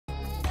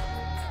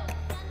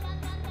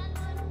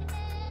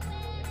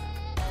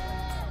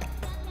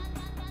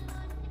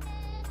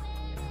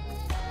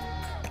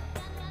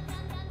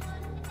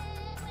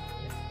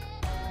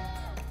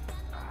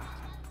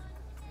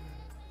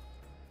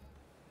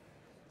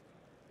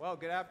Well,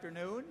 good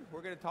afternoon.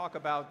 We're going to talk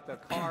about the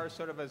car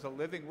sort of as a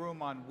living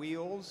room on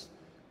wheels.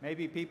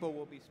 Maybe people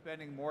will be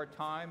spending more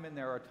time in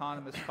their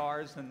autonomous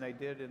cars than they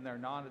did in their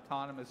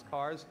non-autonomous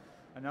cars.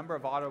 A number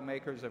of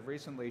automakers have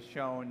recently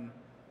shown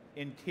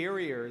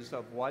interiors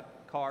of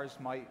what cars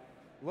might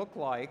look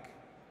like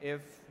if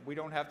we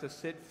don't have to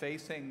sit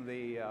facing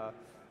the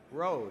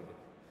road.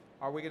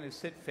 Are we going to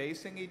sit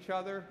facing each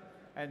other?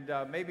 And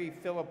maybe,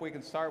 Philip, we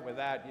can start with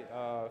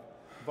that.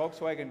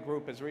 Volkswagen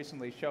Group has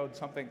recently showed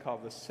something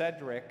called the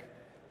Cedric,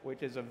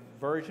 which is a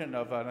version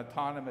of an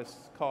autonomous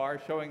car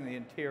showing the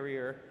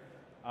interior.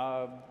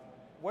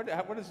 What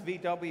does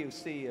VW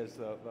see as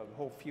the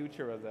whole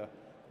future of the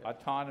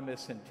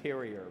autonomous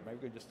interior? Maybe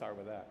we could just start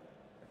with that.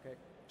 Okay,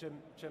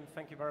 Jim,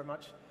 thank you very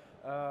much.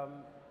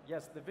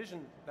 Yes, the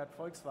vision that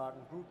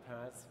Volkswagen Group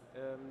has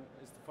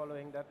is the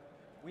following, that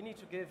we need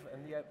to give,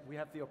 and yet we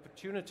have the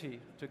opportunity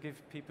to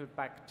give people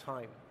back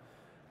time,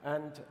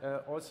 and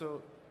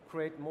also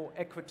create more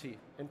equity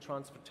in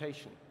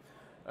transportation.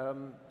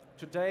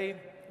 Today,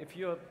 if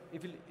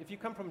you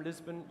come from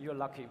Lisbon, you're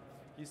lucky.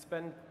 You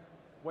spend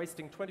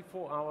wasting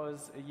 24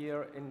 hours a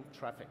year in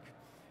traffic.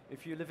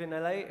 If you live in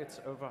LA, it's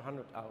over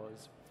 100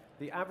 hours.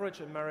 The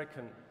average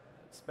American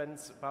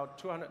spends about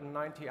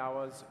 290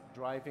 hours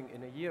driving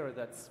in a year.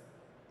 That's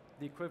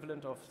the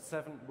equivalent of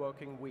 7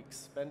 working weeks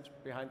spent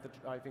behind the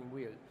driving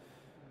wheel.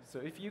 So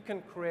if you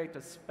can create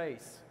a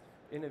space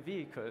in a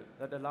vehicle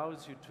that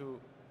allows you to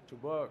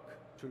work,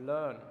 to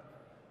learn,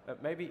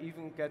 maybe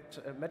even get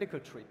medical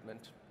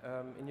treatment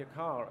in your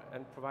car,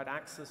 and provide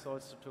access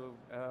also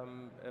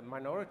to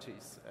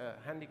minorities,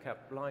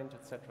 handicapped, blind,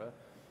 etc.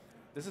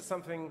 This is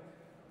something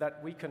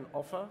that we can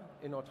offer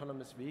in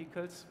autonomous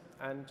vehicles,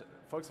 and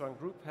Volkswagen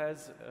Group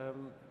has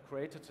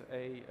created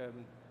a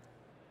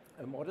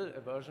model, a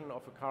version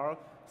of a car,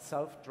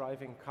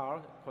 self-driving car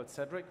called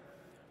Cedric,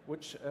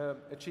 which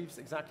achieves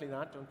exactly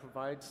that and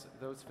provides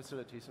those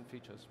facilities and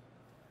features.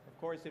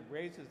 Of course, it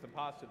raises the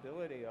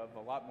possibility of a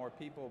lot more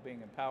people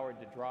being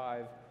empowered to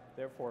drive,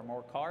 therefore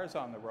more cars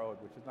on the road,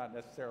 which is not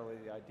necessarily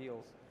the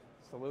ideal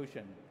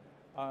solution.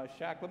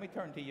 Shaq, let me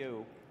turn to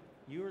you.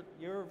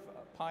 You're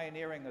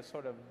pioneering a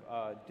sort of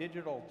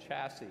digital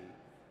chassis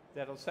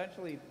that'll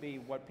essentially be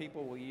what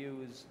people will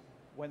use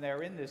when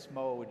they're in this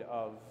mode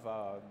of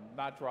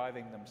not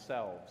driving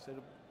themselves.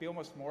 It'll be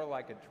almost more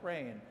like a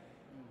train.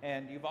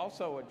 And you've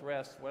also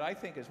addressed what I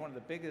think is one of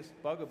the biggest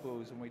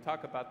bugaboos when we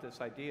talk about this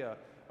idea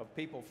of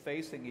people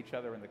facing each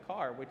other in the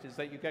car, which is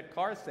that you get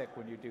car sick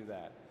when you do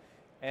that.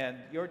 And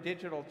your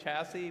digital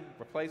chassis,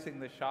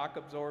 replacing the shock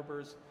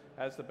absorbers,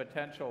 has the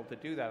potential to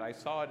do that. I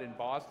saw it in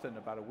Boston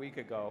about a week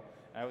ago,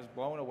 and I was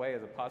blown away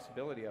at the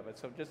possibility of it.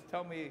 So just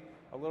tell me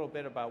a little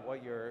bit about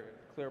what your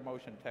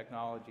ClearMotion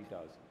technology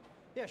does.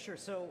 Yeah, sure.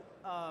 So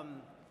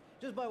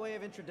just by way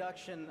of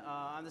introduction,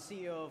 I'm the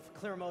CEO of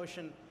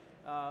ClearMotion.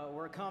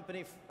 We're a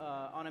company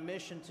on a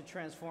mission to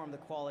transform the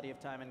quality of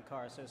time in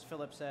cars. So as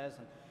Philip says,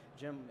 and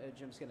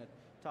Jim's going to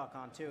talk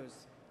on too, is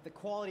the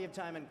quality of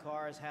time in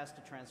cars has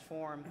to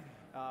transform.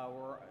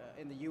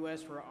 In the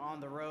US, we're on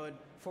the road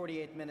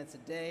 48 minutes a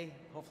day.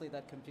 Hopefully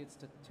that computes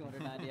to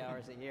 290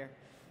 hours a year,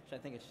 which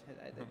I think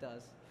it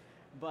does.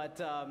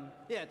 But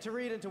yeah, to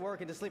read and to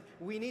work and to sleep,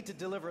 we need to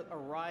deliver a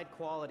ride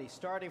quality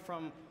starting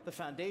from the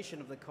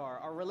foundation of the car.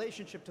 Our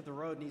relationship to the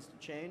road needs to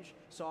change.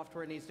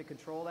 Software needs to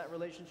control that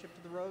relationship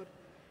to the road.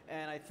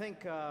 And I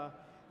think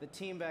the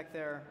team back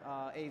there,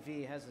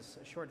 AV, has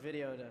a short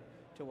video to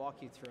walk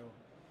you through.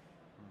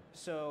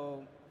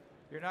 So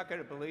you're not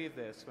going to believe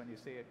this when you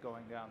see it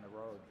going down the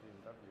road.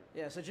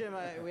 Yeah, so Jim,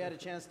 we had a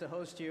chance to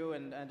host you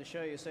and to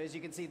show you. So as you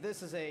can see,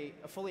 this is a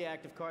fully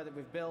active car that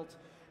we've built.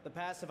 The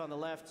passive on the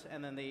left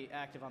and then the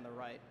active on the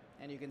right.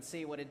 And you can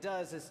see what it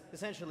does is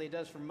essentially it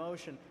does for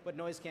motion what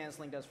noise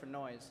canceling does for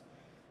noise.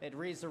 It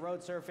reads the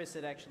road surface,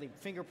 it actually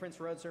fingerprints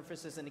road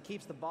surfaces, and it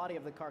keeps the body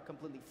of the car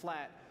completely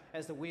flat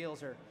as the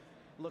wheels are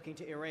looking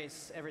to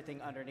erase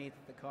everything underneath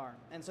the car.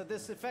 And so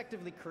this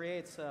effectively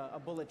creates a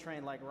bullet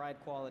train-like ride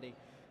quality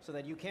so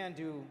that you can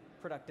do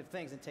productive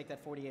things and take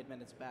that 48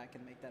 minutes back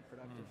and make that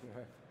productive.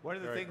 One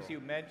of the things you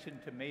mentioned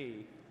to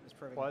me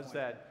was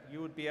that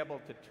you would be able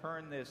to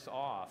turn this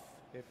off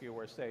if you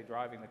were, say,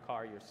 driving the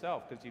car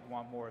yourself, because you'd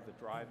want more of the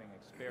driving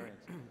experience.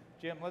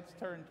 Jim, let's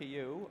turn to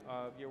you.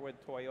 You're with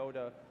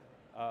Toyota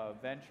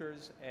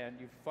Ventures, and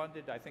you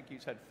funded, I think you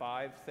said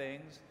 5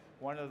 things,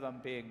 one of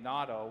them being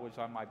NATO, was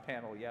on my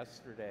panel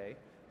yesterday.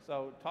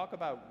 So talk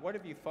about what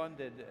have you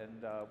funded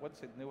and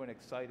what's new and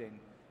exciting.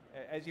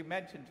 As you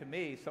mentioned to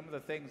me, some of the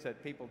things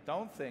that people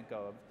don't think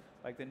of,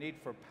 like the need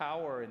for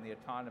power in the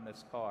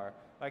autonomous car.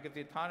 Like if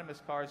the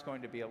autonomous car is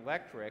going to be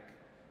electric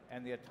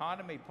and the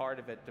autonomy part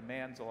of it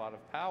demands a lot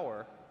of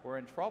power, we're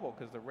in trouble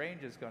because the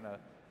range is going to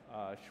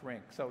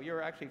shrink. So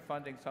you're actually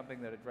funding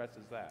something that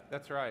addresses that.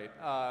 That's right.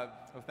 Well,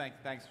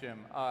 thanks,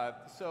 Jim.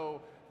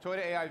 So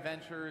Toyota AI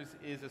Ventures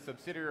is a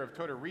subsidiary of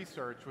Toyota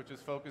Research, which is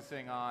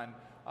focusing on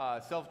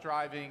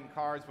self-driving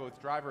cars,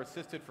 both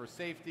driver-assisted for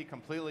safety,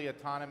 completely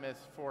autonomous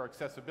for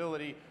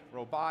accessibility,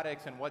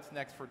 robotics, and what's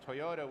next for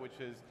Toyota, which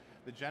is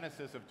the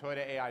genesis of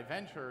Toyota AI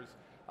Ventures.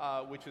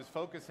 which is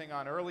focusing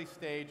on early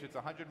stage. It's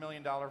a $100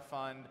 million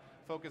fund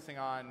focusing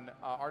on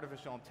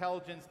artificial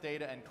intelligence,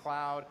 data, and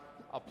cloud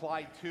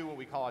applied to what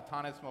we call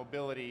autonomous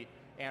mobility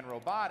and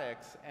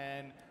robotics.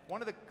 And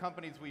one of the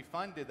companies we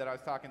funded that I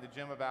was talking to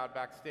Jim about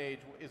backstage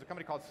is a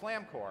company called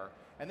Slamcore.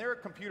 And they're a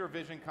computer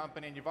vision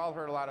company, and you've all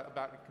heard a lot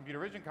about computer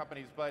vision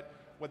companies, but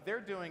what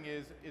they're doing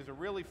is a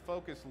really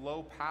focused,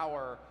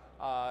 low-power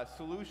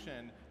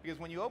solution, because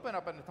when you open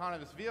up an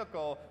autonomous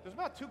vehicle, there's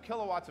about 2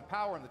 kilowatts of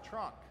power in the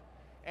trunk.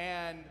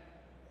 And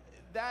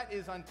that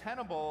is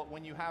untenable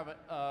when you have an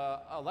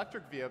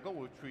electric vehicle,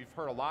 which we've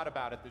heard a lot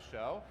about at the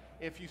show.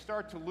 If you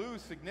start to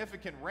lose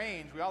significant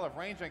range, we all have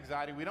range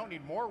anxiety, we don't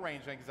need more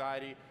range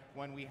anxiety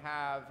when we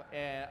have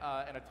an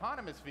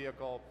autonomous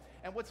vehicle.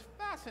 And what's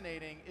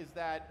fascinating is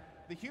that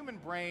the human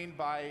brain,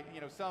 by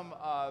some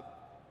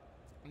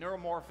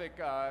neuromorphic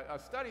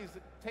studies,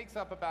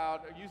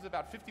 uses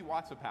about 50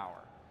 watts of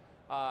power.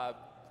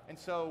 And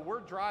so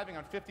we're driving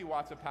on 50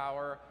 watts of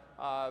power.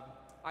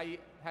 I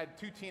had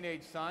 2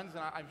 teenage sons,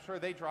 and I'm sure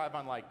they drive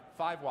on like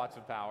 5 watts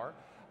of power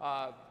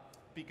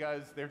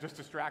because they're just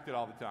distracted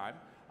all the time.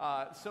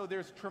 So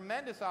there's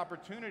tremendous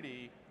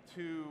opportunity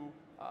to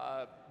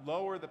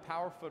lower the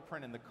power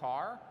footprint in the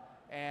car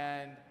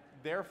and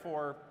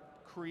therefore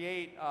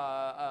create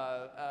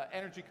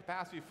energy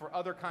capacity for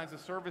other kinds of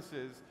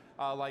services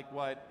like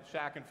what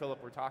Shaq and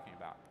Philip were talking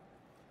about.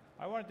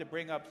 I wanted to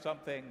bring up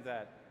something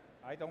that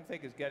I don't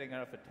think is getting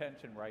enough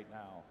attention right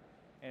now,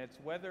 and it's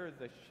whether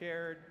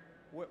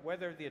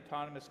the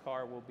autonomous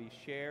car will be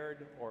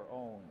shared or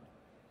owned.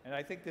 And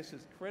I think this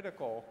is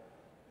critical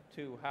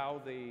to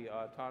how the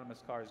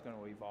autonomous car is going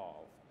to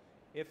evolve.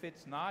 If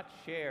it's not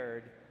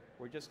shared,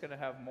 we're just going to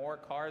have more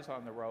cars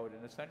on the road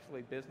and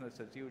essentially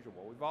business as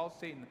usual. We've all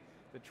seen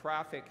the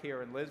traffic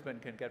here in Lisbon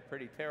can get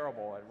pretty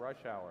terrible at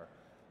rush hour.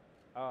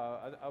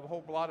 A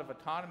whole lot of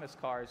autonomous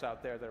cars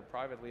out there that are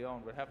privately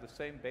owned would have the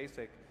same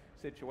basic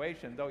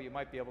situation, though you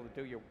might be able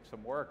to do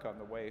some work on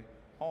the way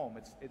home.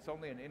 It's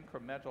only an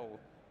incremental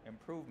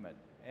improvement.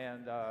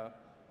 And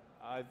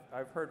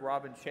I've heard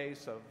Robin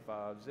Chase of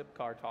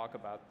Zipcar talk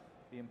about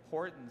the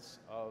importance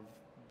of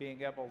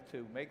being able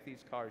to make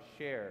these cars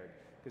shared,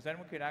 because then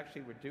we can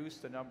actually reduce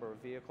the number of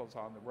vehicles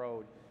on the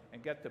road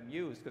and get them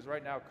used, because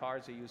right now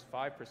cars are used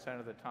 5%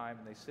 of the time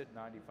and they sit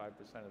 95%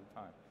 of the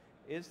time.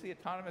 Is the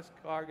autonomous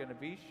car going to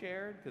be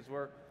shared? Because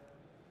we're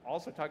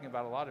also talking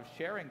about a lot of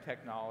sharing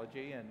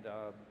technology and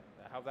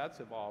how that's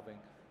evolving.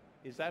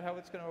 Is that how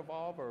it's going to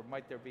evolve, or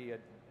might there be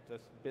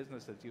just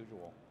business as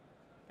usual?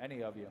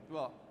 Any of you?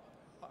 Well,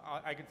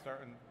 I can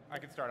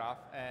start off.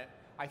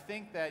 I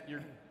think that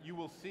you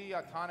will see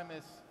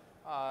autonomous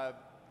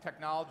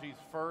technologies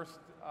first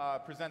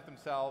present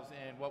themselves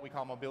in what we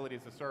call mobility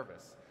as a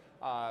service.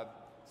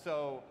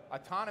 So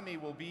autonomy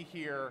will be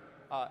here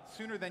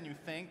sooner than you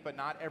think, but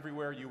not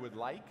everywhere you would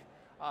like.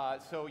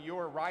 So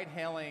your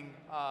ride-hailing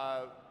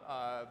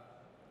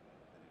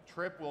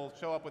trip will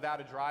show up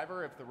without a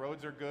driver if the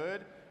roads are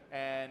good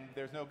and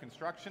there's no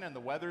construction and the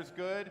weather's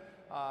good,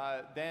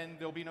 then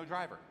there'll be no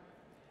driver.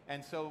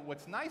 And so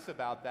what's nice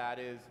about that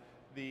is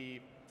the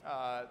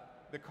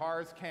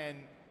cars can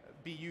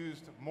be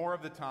used more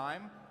of the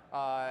time,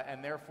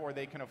 and therefore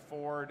they can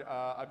afford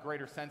a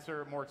greater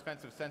sensor, more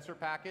expensive sensor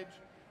package.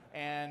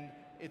 And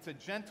it's a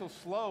gentle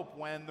slope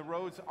when the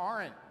roads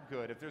aren't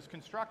good. If there's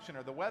construction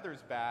or the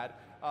weather's bad,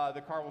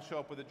 the car will show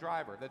up with a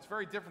driver. That's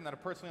very different than a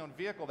personally owned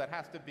vehicle that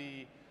has to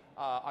be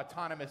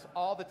autonomous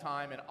all the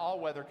time in all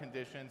weather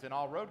conditions and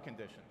all road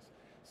conditions.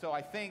 So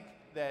I think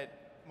that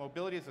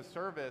mobility as a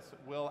service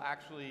will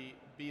actually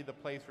be the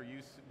place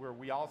where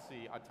we all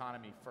see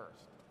autonomy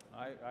first.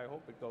 I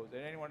hope it goes.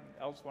 Did anyone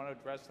else want to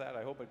address that?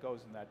 I hope it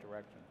goes in that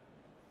direction.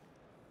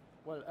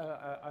 Well,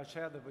 I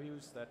share the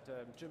views that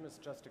Jim has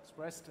just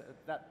expressed.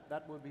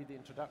 That will be the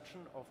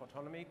introduction of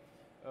autonomy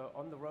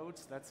on the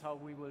roads. That's how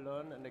we will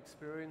learn and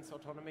experience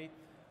autonomy.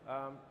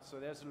 So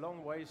there's a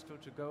long ways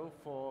to go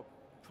for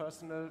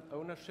personal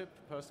ownership,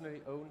 personally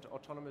owned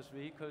autonomous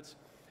vehicles.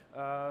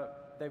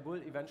 They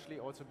will eventually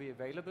also be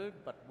available,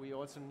 but we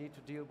also need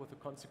to deal with the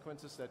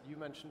consequences that you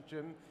mentioned,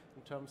 Jim,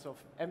 in terms of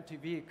empty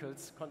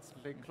vehicles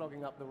constantly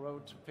clogging up the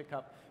road to pick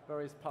up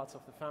various parts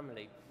of the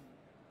family.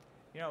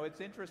 You know,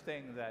 it's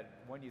interesting that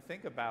when you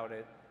think about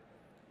it,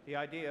 the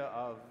idea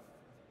of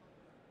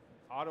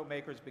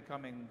automakers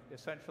becoming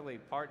essentially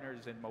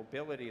partners in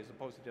mobility as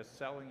opposed to just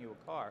selling you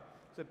a car,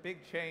 it's a big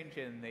change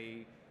in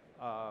the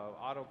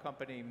auto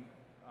company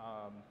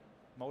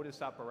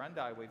modus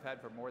operandi we've had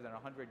for more than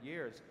 100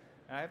 years.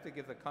 And I have to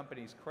give the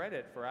companies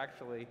credit for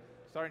actually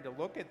starting to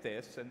look at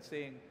this and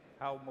seeing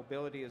how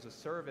mobility as a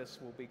service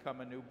will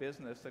become a new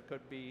business that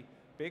could be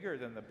bigger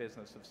than the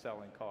business of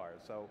selling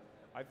cars. So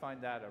I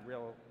find that a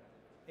real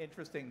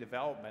interesting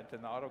development,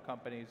 and the auto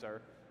companies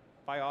are,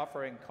 by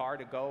offering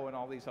car-to-go and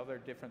all these other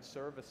different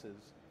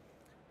services.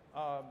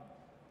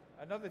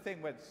 Another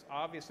thing that's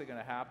obviously going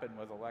to happen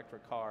with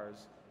electric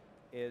cars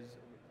is,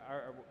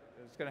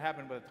 it's going to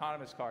happen with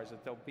autonomous cars,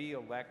 that they'll be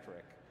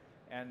electric.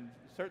 And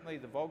certainly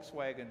the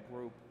Volkswagen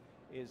Group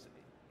is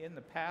in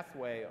the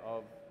pathway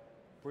of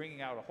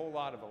bringing out a whole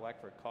lot of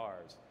electric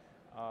cars.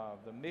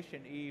 The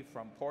Mission E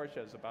from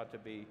Porsche is about to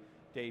be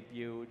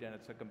debuted, and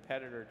it's a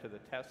competitor to the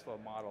Tesla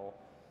Model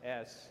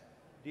S.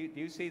 Do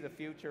you see the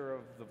future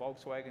of the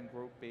Volkswagen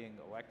Group being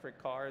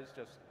electric cars,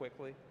 just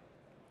quickly?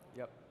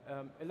 Yep.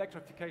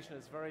 Electrification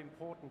is a very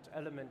important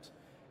element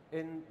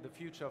in the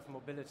future of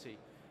mobility,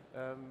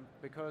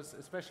 because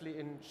especially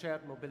in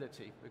shared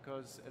mobility,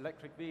 because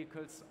electric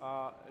vehicles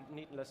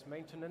need less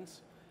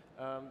maintenance,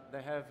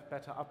 they have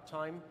better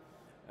uptime,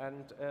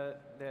 and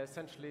they're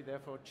essentially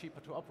therefore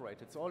cheaper to operate.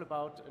 It's all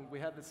about, and we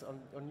had this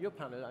on your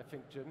panel, I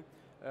think, Jim,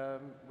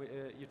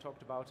 you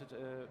talked about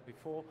it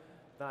before,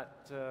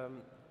 that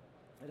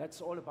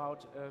that's all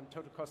about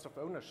total cost of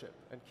ownership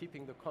and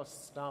keeping the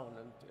costs down,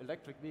 and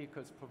electric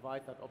vehicles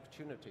provide that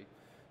opportunity.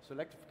 So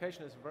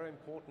electrification is a very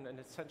important and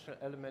essential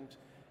element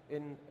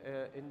in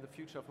the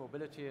future of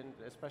mobility, and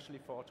especially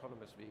for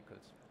autonomous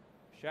vehicles.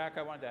 Shaq,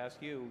 I wanted to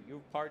ask you,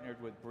 you've partnered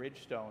with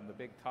Bridgestone, the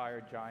big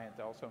tire giant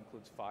that also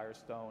includes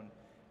Firestone,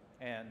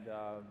 and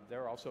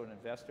they're also an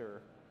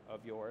investor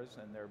of yours,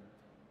 and they're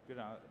going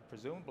to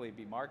presumably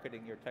be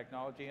marketing your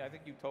technology. I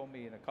think you told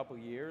me in a couple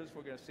years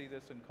we're going to see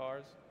this in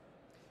cars.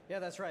 Yeah,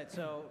 that's right.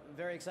 So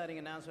very exciting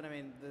announcement. I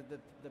mean,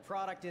 the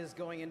product is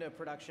going into a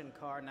production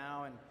car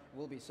now and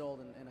will be sold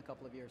in a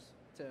couple of years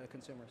to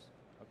consumers.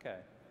 Okay.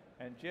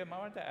 And Jim, I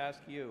wanted to ask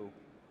you,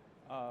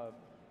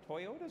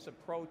 Toyota's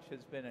approach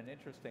has been an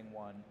interesting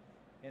one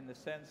in the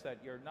sense that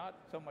you're not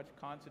so much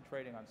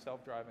concentrating on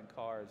self-driving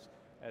cars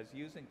as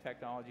using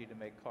technology to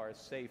make cars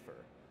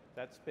safer.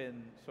 That's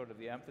been sort of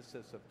the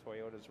emphasis of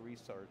Toyota's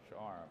research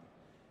arm.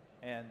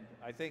 And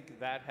I think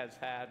that has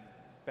had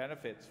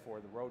benefits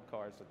for the road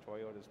cars that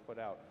Toyota's put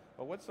out.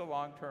 But what's the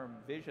long-term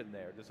vision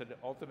there? Does it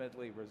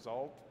ultimately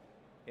result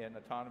in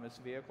autonomous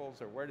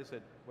vehicles, or where does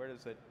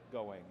it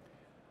going?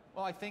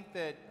 Well, I think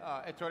that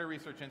at Toyota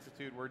Research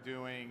Institute we're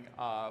doing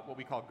what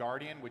we call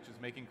Guardian, which is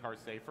making cars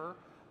safer,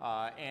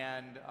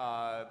 and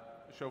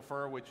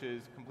Chauffeur, which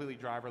is completely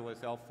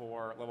driverless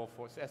L4, level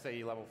 4,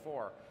 SAE level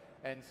 4.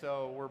 And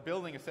so we're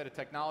building a set of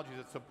technologies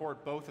that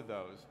support both of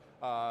those.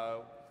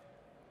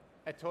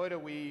 At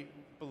Toyota, we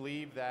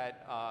believe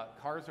that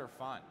cars are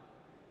fun,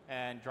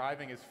 and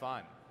driving is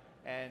fun.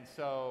 And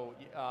so,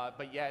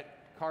 but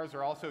yet cars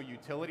are also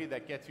utility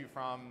that gets you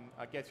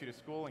to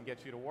school and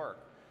gets you to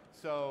work.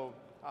 So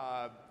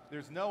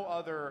there's no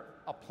other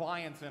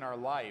appliance in our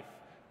life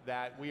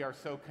that we are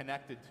so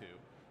connected to.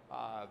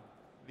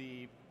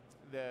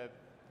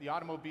 The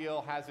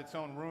automobile has its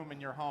own room in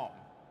your home,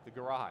 the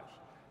garage.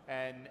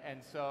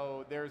 And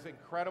so there's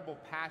incredible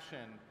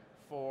passion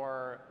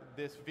for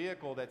this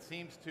vehicle that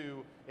seems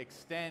to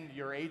extend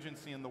your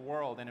agency in the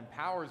world and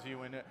empowers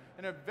you in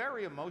a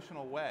very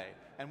emotional way.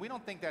 And we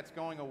don't think that's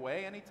going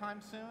away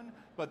anytime soon,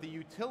 but the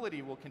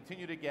utility will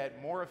continue to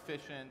get more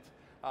efficient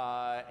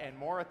and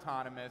more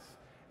autonomous,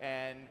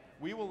 and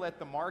we will let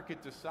the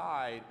market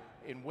decide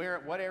in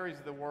what areas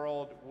of the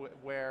world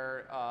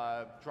where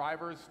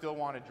drivers still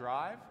want to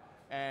drive,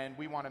 and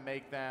we want to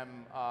make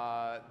them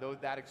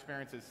that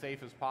experience as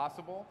safe as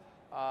possible.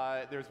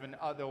 There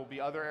will be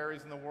other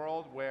areas in the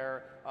world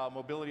where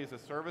mobility as a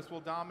service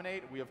will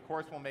dominate. We of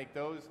course will make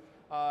those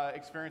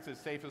experiences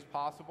safe as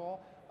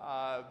possible,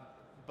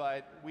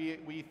 but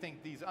we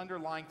think these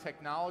underlying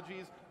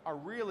technologies are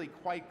really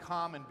quite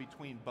common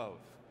between both.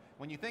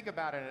 When you think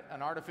about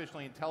an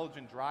artificially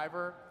intelligent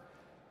driver,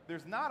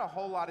 there's not a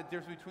whole lot of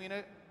difference between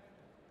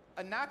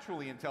a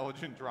naturally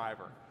intelligent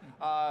driver.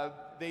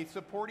 They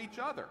support each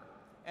other.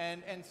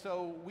 And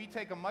so we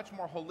take a much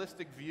more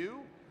holistic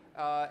view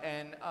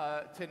and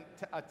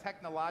a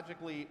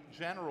technologically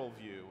general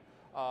view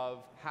of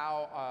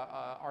how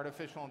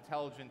artificial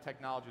intelligent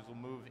technologies will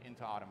move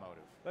into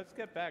automotive. Let's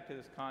get back to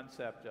this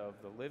concept of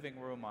the living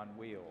room on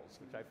wheels,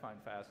 which I find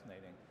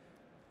fascinating,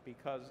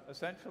 because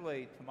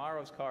essentially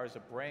tomorrow's car is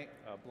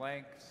a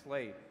blank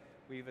slate.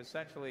 We've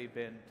essentially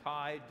been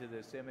tied to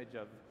this image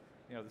of,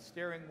 the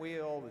steering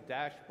wheel, the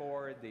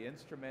dashboard, the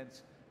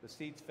instruments, the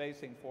seats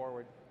facing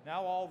forward.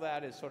 Now all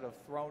that is sort of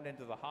thrown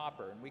into the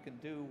hopper, and we can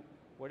do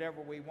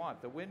whatever we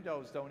want. The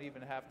windows don't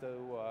even have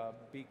to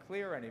be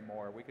clear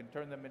anymore. We can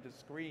turn them into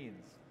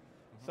screens.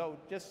 Mm-hmm. So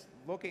just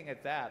looking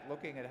at that,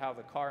 looking at how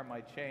the car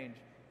might change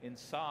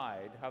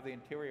inside, how the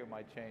interior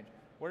might change,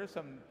 what are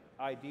some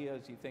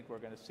ideas you think we're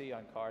going to see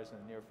on cars in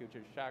the near future?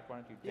 Shaq, why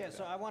don't you take that?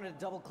 So I wanted to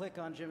double click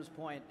on Jim's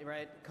point,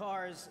 right?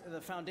 Cars, the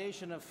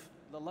foundation of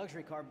the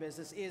luxury car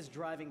business is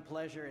driving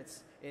pleasure.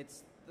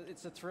 It's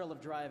the thrill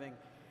of driving.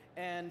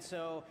 And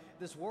so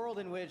this world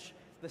in which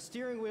the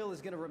steering wheel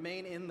is going to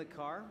remain in the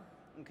car,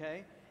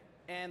 okay,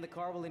 and the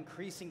car will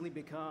increasingly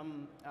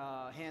become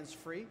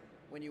hands-free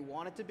when you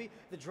want it to be.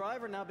 The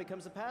driver now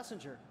becomes the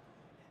passenger.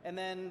 And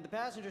then the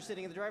passenger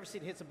sitting in the driver's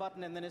seat hits a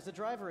button and then is the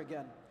driver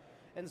again.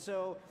 And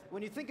so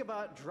when you think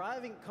about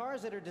driving,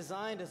 cars that are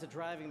designed as a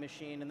driving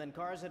machine and then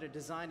cars that are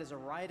designed as a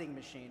riding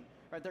machine,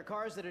 right? They're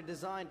cars that are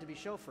designed to be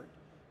chauffeured,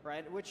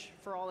 right? Which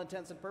for all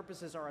intents and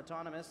purposes are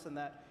autonomous, and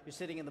that you're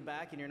sitting in the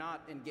back and you're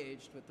not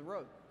engaged with the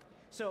road.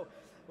 So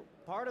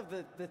part of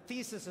the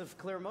thesis of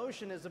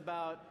ClearMotion is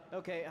about,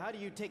 okay, how do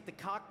you take the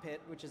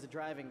cockpit, which is a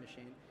driving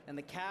machine, and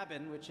the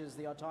cabin, which is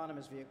the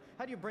autonomous vehicle,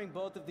 how do you bring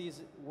both of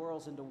these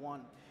worlds into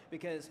one?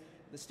 Because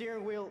the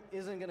steering wheel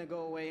isn't going to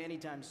go away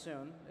anytime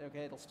soon,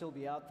 okay, it'll still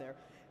be out there.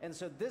 And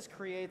so this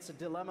creates a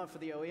dilemma for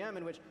the OEM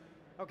in which,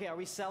 okay, are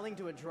we selling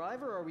to a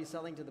driver or are we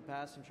selling to the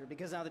passenger?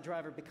 Because now the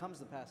driver becomes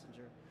the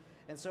passenger.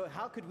 And so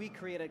how could we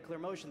create at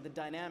ClearMotion the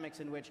dynamics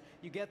in which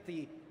you get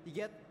the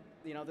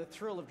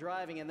thrill of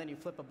driving and then you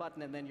flip a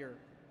button and then you're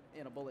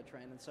in a bullet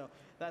train. And so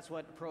that's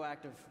what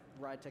proactive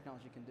ride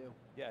technology can do.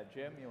 Yeah,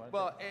 Jim, you want to?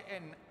 Well,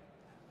 and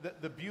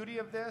the beauty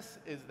of this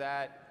is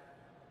that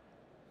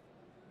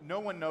no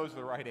one knows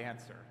the right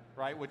answer,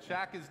 right? What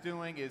Shaq is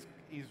doing is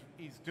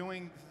he's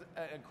doing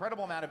an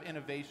incredible amount of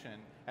innovation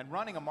and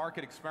running a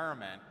market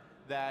experiment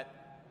that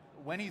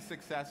when he's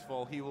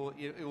successful, it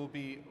will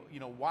be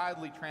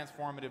wildly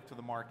transformative to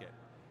the market.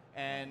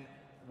 And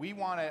we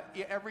want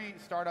to, every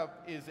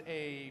startup is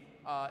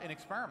an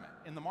experiment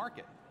in the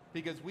market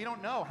because we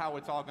don't know how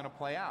it's all going to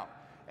play out.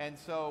 And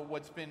so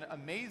what's been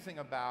amazing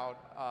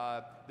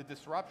about the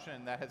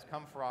disruption that has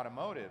come for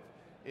automotive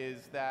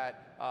is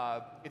that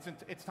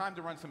it's time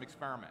to run some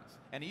experiments.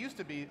 And it used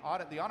to be,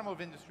 the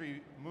automotive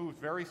industry moved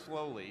very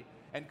slowly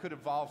and could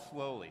evolve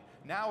slowly.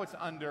 Now it's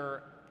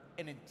under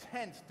an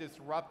intense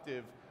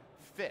disruptive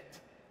fit.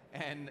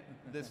 And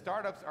the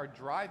startups are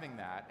driving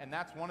that, and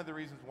that's one of the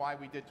reasons why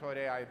we did Toyota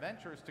AI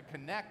Ventures, to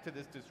connect to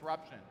this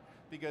disruption.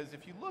 Because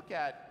if you look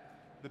at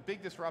the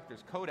big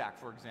disruptors, Kodak,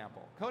 for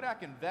example.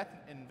 Kodak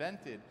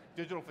invented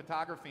digital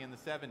photography in the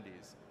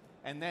 70s,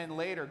 and then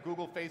later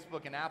Google,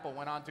 Facebook, and Apple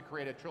went on to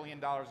create $1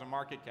 trillion of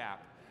market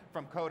cap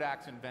from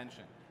Kodak's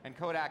invention. And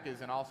Kodak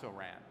is and also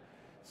ran.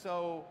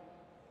 So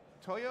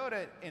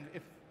Toyota,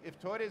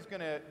 if Toyota is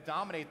going to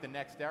dominate the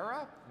next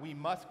era, we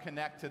must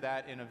connect to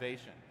that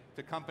innovation,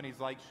 to companies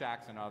like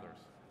Shaq's and others.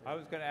 I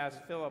was going to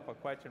ask Philip a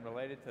question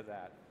related to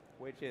that,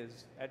 which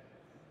is,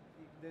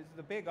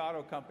 the big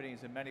auto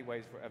companies in many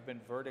ways have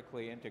been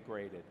vertically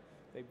integrated.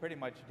 They pretty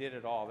much did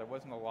it all. There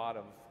wasn't a lot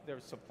of, there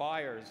were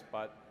suppliers,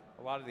 but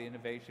a lot of the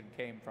innovation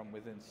came from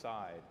within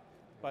inside.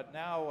 But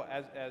now,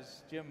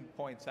 as Jim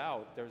points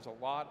out, there's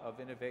a lot of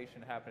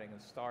innovation happening in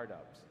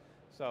startups.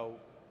 So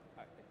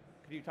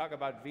could you talk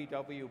about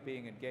VW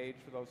being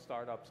engaged for those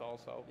startups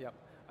also? Yep.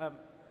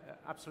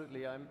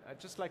 Absolutely. I'd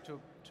just like to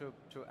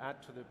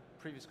add to the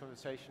previous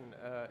conversation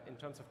in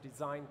terms of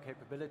design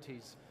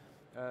capabilities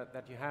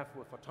that you have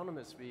with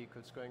autonomous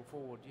vehicles going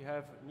forward. You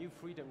have new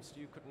freedoms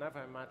you could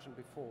never imagine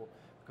before,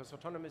 because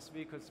autonomous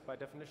vehicles by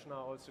definition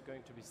are also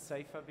going to be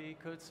safer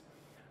vehicles,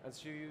 and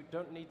so you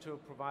don't need to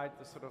provide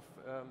the sort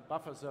of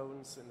buffer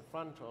zones in the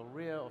front or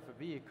rear of a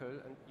vehicle,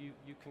 and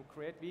you can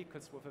create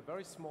vehicles with a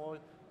very small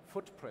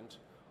footprint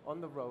on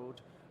the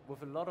road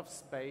with a lot of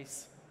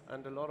space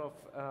and a lot of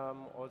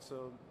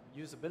also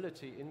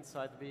usability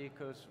inside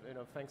vehicles,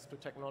 thanks to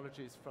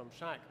technologies from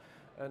Shaq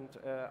and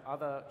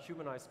other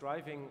humanized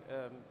driving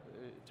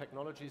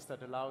technologies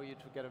that allow you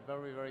to get a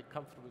very, very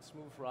comfortable,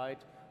 smooth ride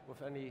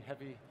with any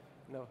heavy,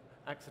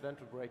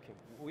 accidental braking.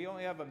 We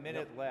only have a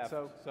minute left.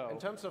 So in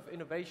terms of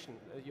innovation,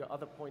 your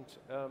other point,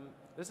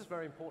 this is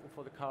very important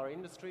for the car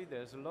industry.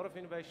 There's a lot of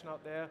innovation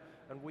out there,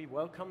 and we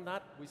welcome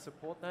that. We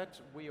support that.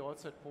 We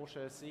also at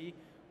Porsche SE,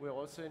 we're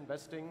also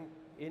investing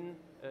in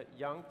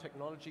young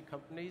technology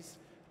companies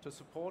to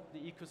support the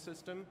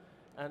ecosystem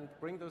and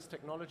bring those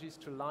technologies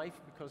to life,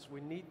 because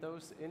we need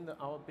those in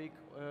our big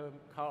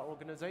car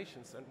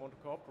organizations and want to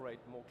cooperate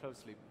more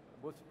closely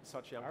with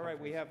such young companies. All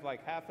right, we have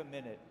like half a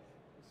minute.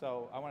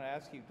 So I want to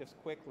ask you just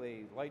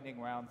quickly, lightning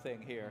round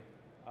thing here.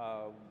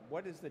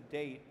 What is the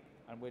date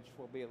on which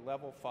will be a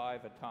level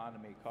 5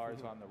 autonomy,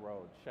 cars on the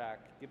road? Shaq,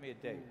 give me a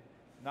date.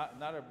 Not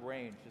a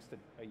range, just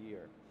a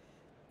year.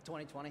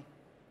 2020.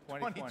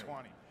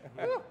 2020.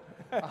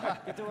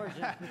 Get to work,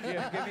 Jim.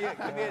 Jim, give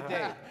me a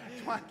date.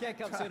 Can't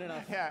come soon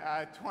enough.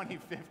 Yeah,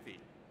 2050.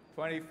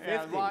 2050.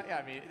 Yeah,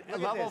 I mean,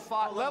 level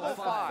 5. Level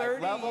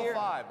 5.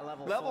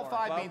 Level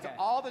 5 means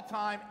all the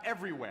time,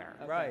 everywhere.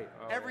 Okay. Right.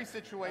 Every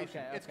situation.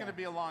 Okay. It's going to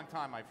be a long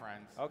time, my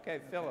friends. Okay,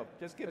 Philip,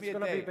 just give me a date.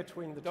 It's going to be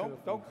between the two of them.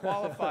 Don't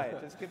qualify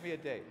it. Just give me a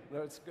date.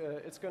 No, it's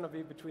going to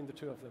be between the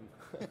two of them.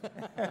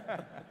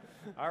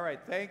 All right.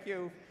 Thank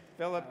you,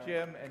 Philip,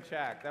 Jim, and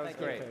Shaq. That was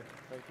great. Okay.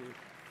 Thank you.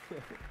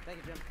 Thank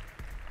you, Jim.